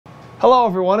Hello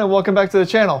everyone and welcome back to the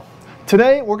channel.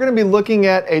 Today we're going to be looking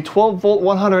at a 12 volt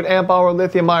 100 amp hour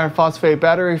lithium iron phosphate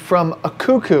battery from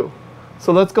Acoucou.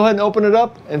 So let's go ahead and open it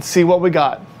up and see what we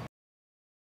got.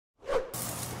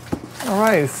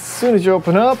 Alright, as soon as you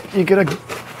open up you get a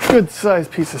good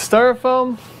sized piece of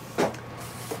styrofoam.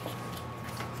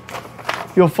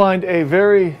 You'll find a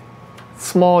very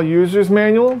small user's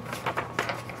manual.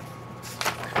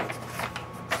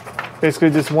 Basically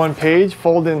just one page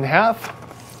folded in half.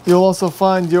 You'll also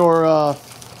find your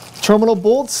terminal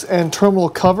bolts and terminal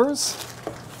covers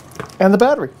and the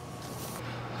battery.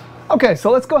 Okay, so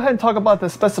let's go ahead and talk about the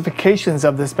specifications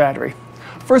of this battery.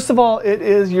 First of all, it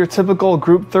is your typical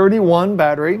Group 31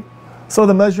 battery. So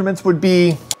the measurements would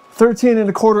be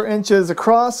 13¼ inches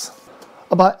across,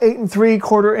 about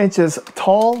 8¾ inches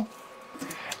tall,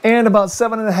 and about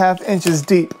 7½ inches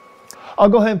deep. I'll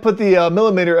go ahead and put the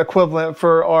millimeter equivalent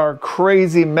for our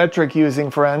crazy metric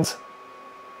using friends.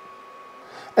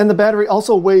 And the battery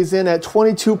also weighs in at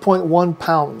 22.1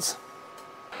 pounds.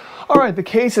 Alright, the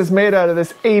case is made out of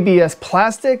this ABS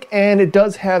plastic and it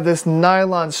does have this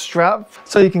nylon strap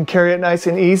so you can carry it nice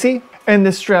and easy. And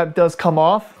this strap does come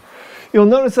off. You'll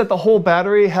notice that the whole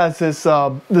battery has this,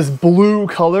 this blue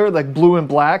color, like blue and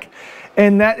black.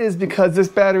 And that is because this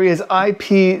battery is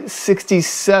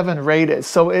IP67 rated,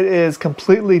 so it is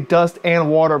completely dust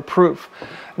and waterproof.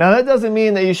 Now that doesn't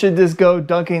mean that you should just go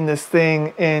dunking this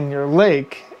thing in your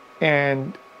lake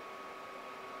and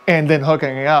then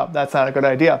hooking it up. That's not a good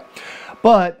idea.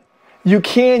 But you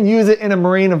can use it in a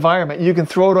marine environment. You can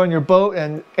throw it on your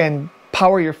boat and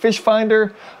power your fish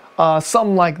finder,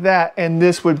 something like that, and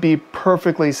this would be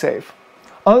perfectly safe.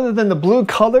 Other than the blue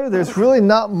color, there's really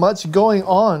not much going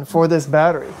on for this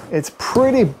battery. It's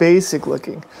pretty basic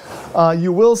looking.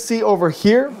 You will see over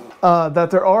here that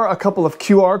there are a couple of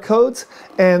QR codes,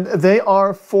 and they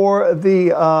are for the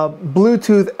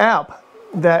Bluetooth app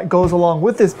that goes along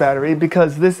with this battery,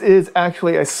 because this is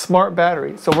actually a smart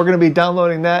battery. So we're going to be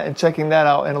downloading that and checking that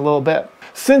out in a little bit.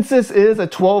 Since this is a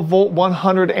 12 volt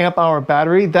 100 amp hour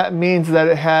battery, that means that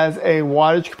it has a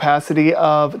wattage capacity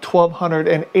of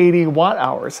 1280 watt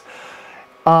hours.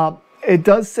 It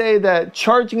does say that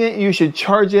charging it, you should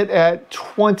charge it at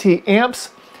 20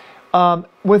 amps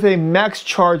with a max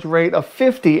charge rate of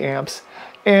 50 amps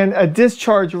and a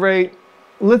discharge rate.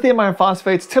 Lithium iron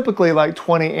phosphate's typically like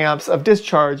 20 amps of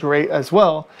discharge rate as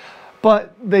well,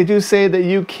 but they do say that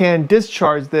you can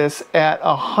discharge this at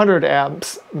 100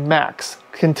 amps max,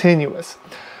 continuous.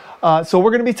 So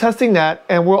we're going to be testing that,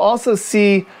 and we'll also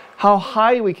see how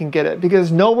high we can get it,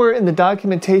 because nowhere in the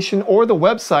documentation or the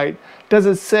website does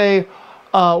it say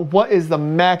what is the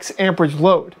max amperage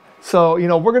load. So, you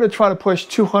know, we're going to try to push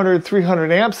 200,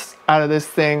 300 amps out of this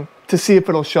thing to see if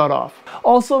it'll shut off.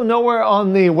 Also, nowhere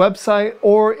on the website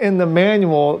or in the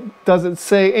manual does it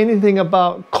say anything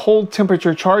about cold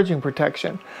temperature charging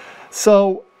protection.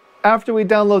 So after we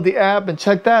download the app and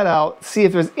check that out, see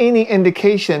if there's any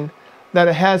indication that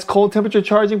it has cold temperature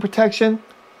charging protection,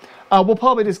 we'll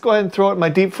probably just go ahead and throw it in my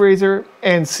deep freezer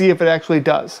and see if it actually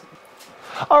does.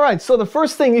 Alright, so the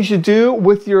first thing you should do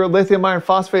with your lithium iron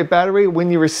phosphate battery when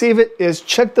you receive it is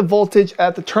check the voltage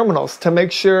at the terminals to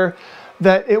make sure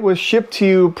that it was shipped to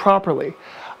you properly.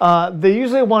 They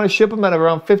usually want to ship them at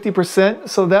around 50%,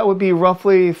 so that would be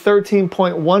roughly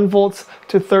 13.1 volts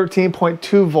to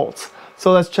 13.2 volts.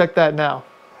 So let's check that now.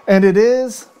 And it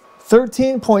is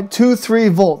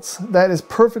 13.23 volts. That is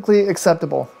perfectly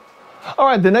acceptable.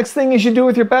 Alright, the next thing you should do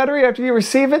with your battery after you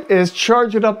receive it is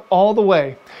charge it up all the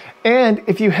way. And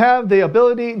if you have the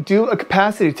ability, do a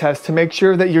capacity test to make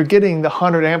sure that you're getting the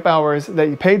 100 amp hours that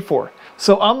you paid for.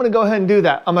 So I'm going to go ahead and do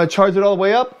that. I'm going to charge it all the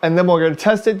way up, and then we're going to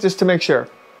test it just to make sure.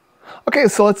 Okay,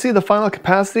 so let's see the final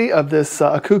capacity of this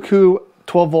Acoucou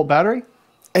 12 volt battery.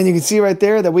 And you can see right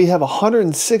there that we have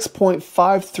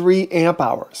 106.53 amp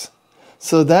hours.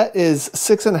 So that is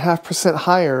 6.5%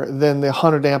 higher than the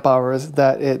 100 amp hours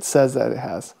that it says that it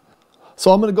has.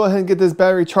 So I'm going to go ahead and get this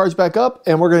battery charged back up,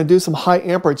 and we're going to do some high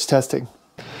amperage testing.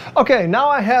 Okay, now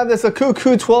I have this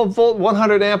Acoucou 12 volt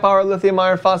 100 amp hour lithium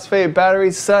iron phosphate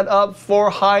battery set up for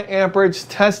high amperage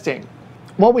testing.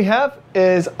 What we have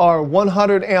is our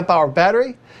 100 amp hour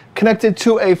battery connected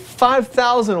to a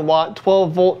 5000 watt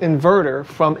 12 volt inverter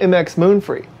from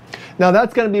mxmoonfree. Now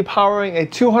that's going to be powering a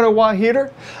 200 watt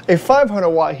heater, a 500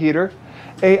 watt heater,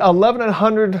 a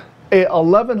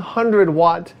 1100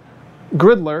 watt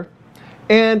griddler,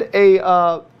 and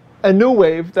a new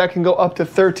wave that can go up to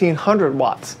 1300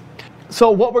 watts.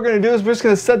 So what we're going to do is we're just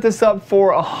going to set this up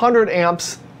for 100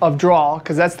 amps of draw,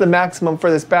 because that's the maximum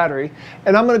for this battery,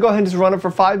 and I'm going to go ahead and just run it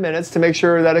for 5 minutes to make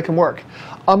sure that it can work.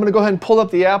 I'm going to go ahead and pull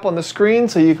up the app on the screen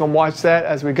so you can watch that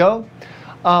as we go.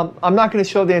 I'm not going to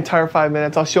show the entire 5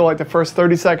 minutes. I'll show like the first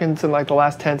 30 seconds and like the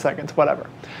last 10 seconds, whatever.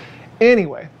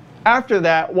 Anyway, after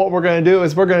that, what we're going to do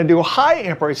is we're going to do high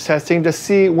amperage testing to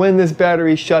see when this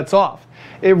battery shuts off.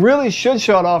 It really should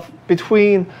shut off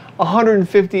between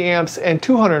 150 amps and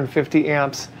 250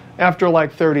 amps after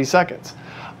like 30 seconds.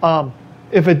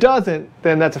 If it doesn't,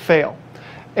 then that's a fail.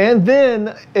 And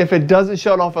then if it doesn't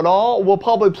shut off at all, we'll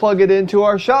probably plug it into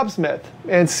our Shopsmith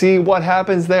and see what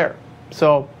happens there.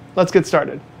 So let's get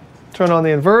started. Turn on the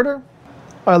inverter. All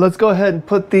right, let's go ahead and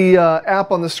put the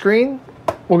app on the screen.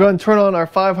 We'll go ahead and turn on our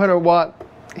 500 watt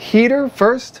heater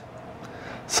first.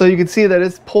 So you can see that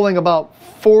it's pulling about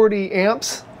 40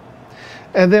 amps.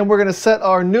 And then we're going to set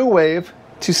our new wave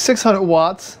to 600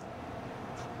 watts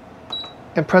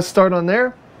and press start on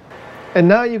there. And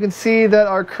now you can see that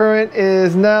our current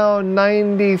is now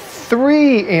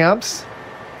 93 amps.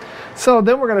 So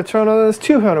then we're going to turn on this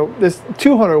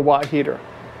 200 watt heater.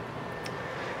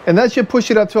 And that should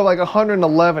push it up to like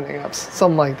 111 amps,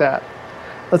 something like that.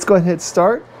 Let's go ahead and hit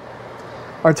start.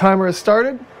 Our timer is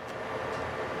started.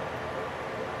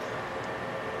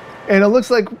 And it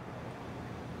looks like,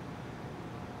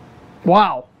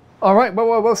 wow. All right,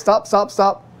 whoa, stop.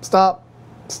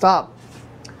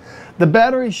 The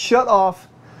battery shut off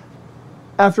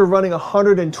after running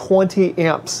 120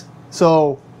 amps.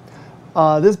 So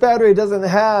this battery doesn't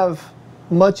have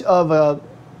much of a,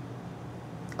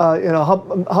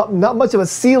 not much of a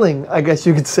ceiling, I guess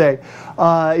you could say.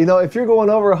 If you're going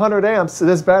over 100 amps,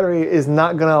 this battery is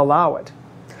not going to allow it.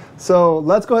 So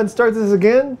let's go ahead and start this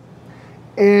again.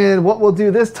 And what we'll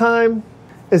do this time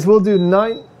is we'll do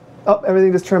 9. Oh,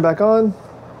 everything just turned back on.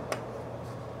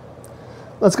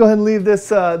 Let's go ahead and leave this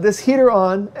this heater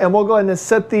on, and we'll go ahead and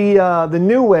set the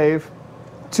new wave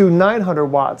to 900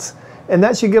 watts, and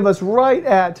that should give us right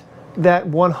at that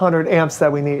 100 amps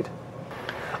that we need.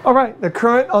 All right, the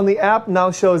current on the app now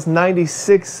shows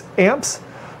 96 amps.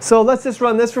 So let's just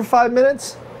run this for 5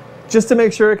 minutes, just to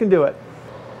make sure it can do it.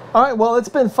 All right, well, it's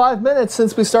been 5 minutes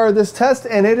since we started this test,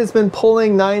 and it has been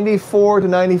pulling 94 to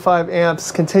 95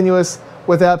 amps continuous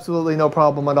with absolutely no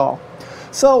problem at all.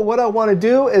 So what I want to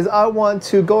do is I want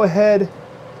to go ahead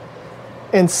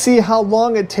and see how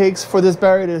long it takes for this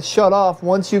battery to shut off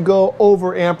once you go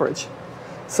over amperage.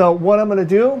 So what I'm going to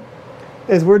do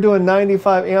is we're doing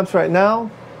 95 amps right now.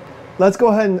 Let's go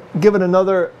ahead and give it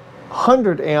another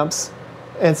 100 amps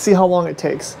and see how long it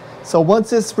takes. So once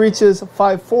this reaches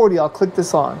 540, I'll click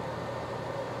this on.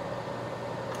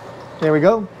 There we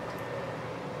go.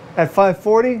 At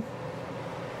 540,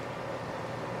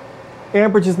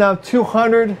 amperage is now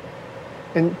 200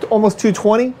 and almost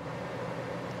 220.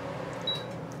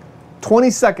 20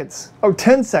 seconds, or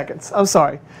 10 seconds, I'm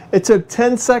sorry. It took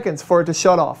 10 seconds for it to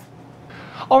shut off.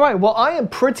 All right, well, I am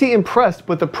pretty impressed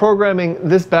with the programming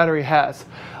this battery has.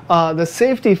 The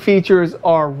safety features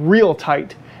are real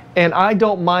tight, and I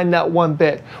don't mind that one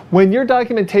bit. When your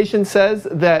documentation says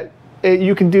that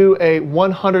you can do a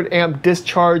 100 amp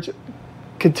discharge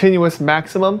continuous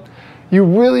maximum, you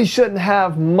really shouldn't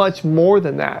have much more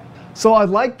than that. So I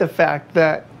like the fact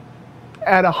that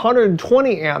at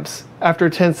 120 amps after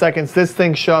 10 seconds, this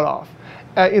thing shut off.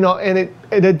 And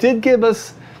it did give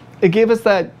us, it gave us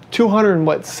that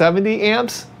 270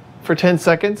 amps for 10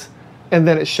 seconds, and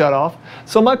then it shut off.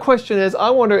 So my question is, I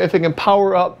wonder if it can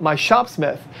power up my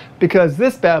Shopsmith, because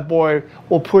this bad boy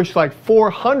will push like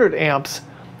 400 amps,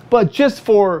 but just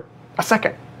for a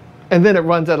second. And then it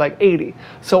runs at like 80.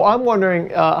 So I'm wondering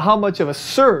how much of a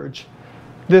surge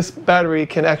this battery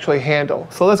can actually handle.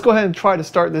 So let's go ahead and try to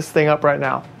start this thing up right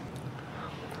now.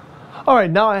 All right,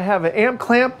 now I have an amp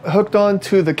clamp hooked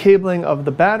onto the cabling of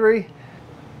the battery.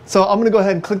 So I'm gonna go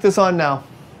ahead and click this on now.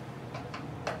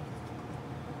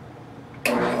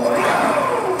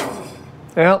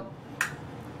 Yep.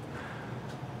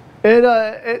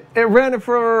 It ran it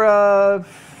for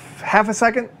half a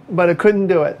second, but it couldn't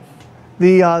do it.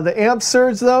 The amp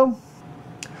surge though,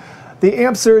 the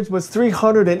amp surge was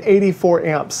 384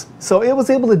 amps. So it was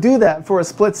able to do that for a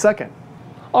split second.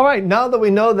 All right, now that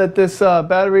we know that this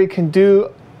battery can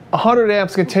do 100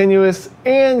 amps continuous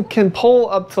and can pull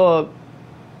up to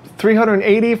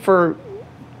 380 for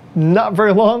not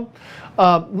very long,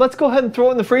 let's go ahead and throw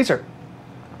it in the freezer.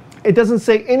 It doesn't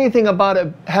say anything about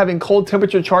it having cold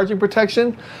temperature charging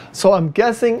protection, so I'm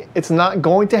guessing it's not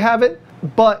going to have it,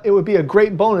 but it would be a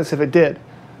great bonus if it did.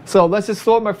 So let's just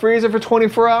throw it in my freezer for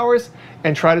 24 hours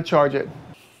and try to charge it.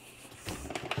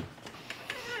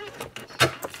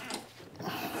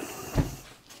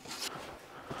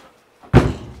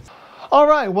 All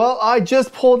right, well, I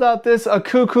just pulled out this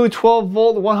Acoucou 12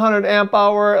 volt 100 amp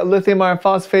hour lithium iron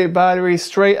phosphate battery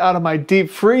straight out of my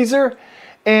deep freezer.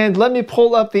 And let me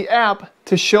pull up the app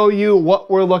to show you what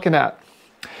we're looking at.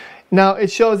 Now it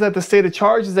shows that the state of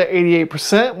charge is at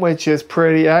 88%, which is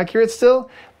pretty accurate still.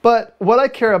 But what I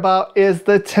care about is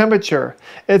the temperature.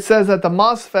 It says that the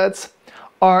MOSFETs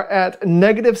are at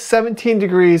negative 17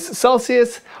 degrees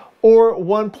Celsius or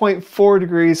 1.4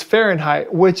 degrees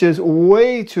Fahrenheit, which is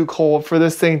way too cold for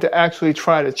this thing to actually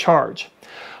try to charge.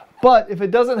 But if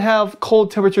it doesn't have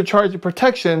cold temperature charging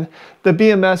protection, the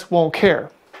BMS won't care.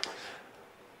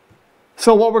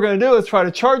 So what we're going to do is try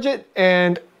to charge it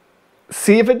and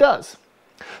see if it does.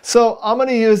 So I'm going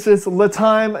to use this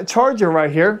Litime charger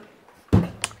right here.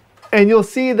 And you'll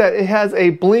see that it has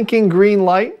a blinking green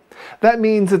light. That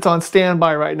means it's on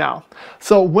standby right now.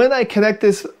 So when I connect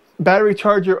this battery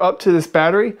charger up to this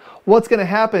battery, what's going to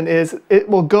happen is it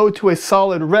will go to a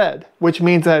solid red, which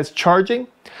means that it's charging.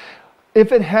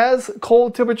 If it has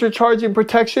cold temperature charging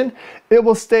protection, it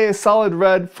will stay a solid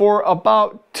red for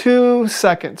about 2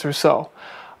 seconds or so.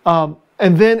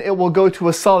 And then it will go to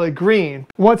a solid green.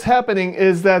 What's happening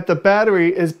is that the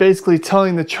battery is basically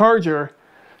telling the charger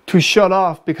to shut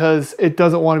off because it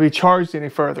doesn't want to be charged any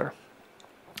further.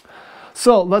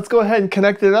 So let's go ahead and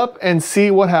connect it up and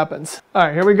see what happens. All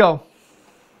right, here we go.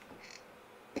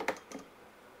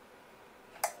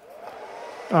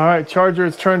 All right, charger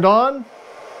is turned on.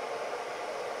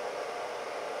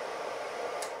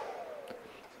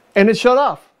 And it shut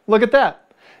off. Look at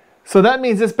that. So that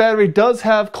means this battery does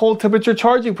have cold temperature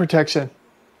charging protection.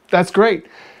 That's great.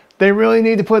 They really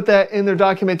need to put that in their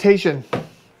documentation.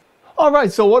 All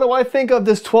right, so what do I think of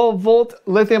this 12-volt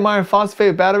lithium iron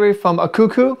phosphate battery from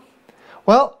Acoucou?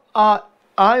 Well,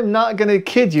 I'm not going to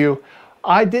kid you.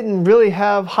 I didn't really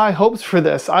have high hopes for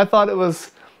this. I thought it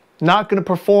was not going to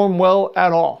perform well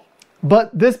at all.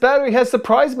 But this battery has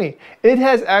surprised me. It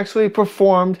has actually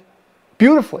performed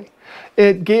beautifully.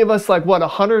 It gave us like, what,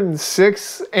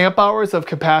 106 amp hours of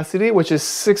capacity, which is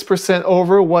 6%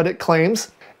 over what it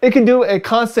claims. It can do a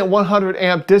constant 100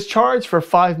 amp discharge for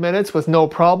 5 minutes with no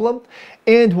problem.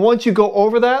 And once you go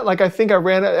over that, like I think I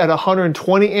ran it at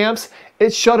 120 amps,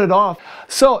 it shut it off.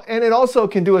 So, and it also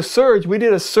can do a surge. We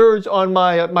did a surge on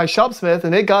my Shopsmith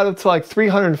and it got up to like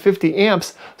 350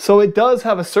 amps. So it does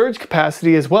have a surge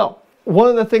capacity as well. One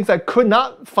of the things I could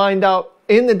not find out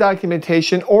in the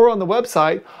documentation or on the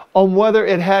website on whether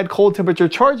it had cold temperature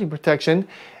charging protection,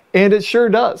 and it sure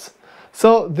does.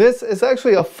 So this is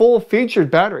actually a full-featured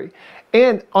battery.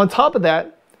 And on top of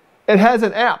that, it has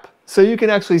an app. So you can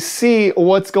actually see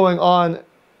what's going on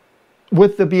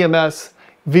with the BMS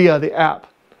via the app.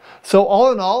 So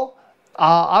all in all,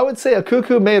 I would say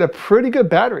Acoucou made a pretty good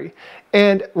battery.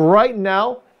 And right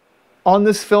now, on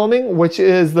this filming, which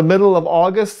is the middle of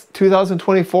August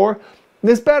 2024,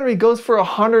 this battery goes for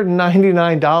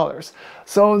 $199.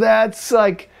 So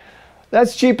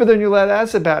that's cheaper than your lead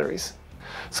acid batteries.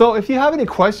 So if you have any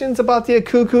questions about the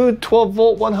Acoucou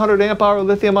 12-volt 100 amp hour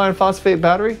lithium iron phosphate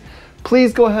battery,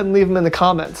 please go ahead and leave them in the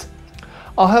comments.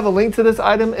 I'll have a link to this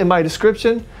item in my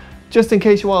description, just in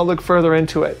case you want to look further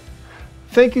into it.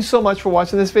 Thank you so much for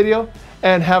watching this video,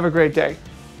 and have a great day.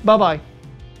 Bye-bye.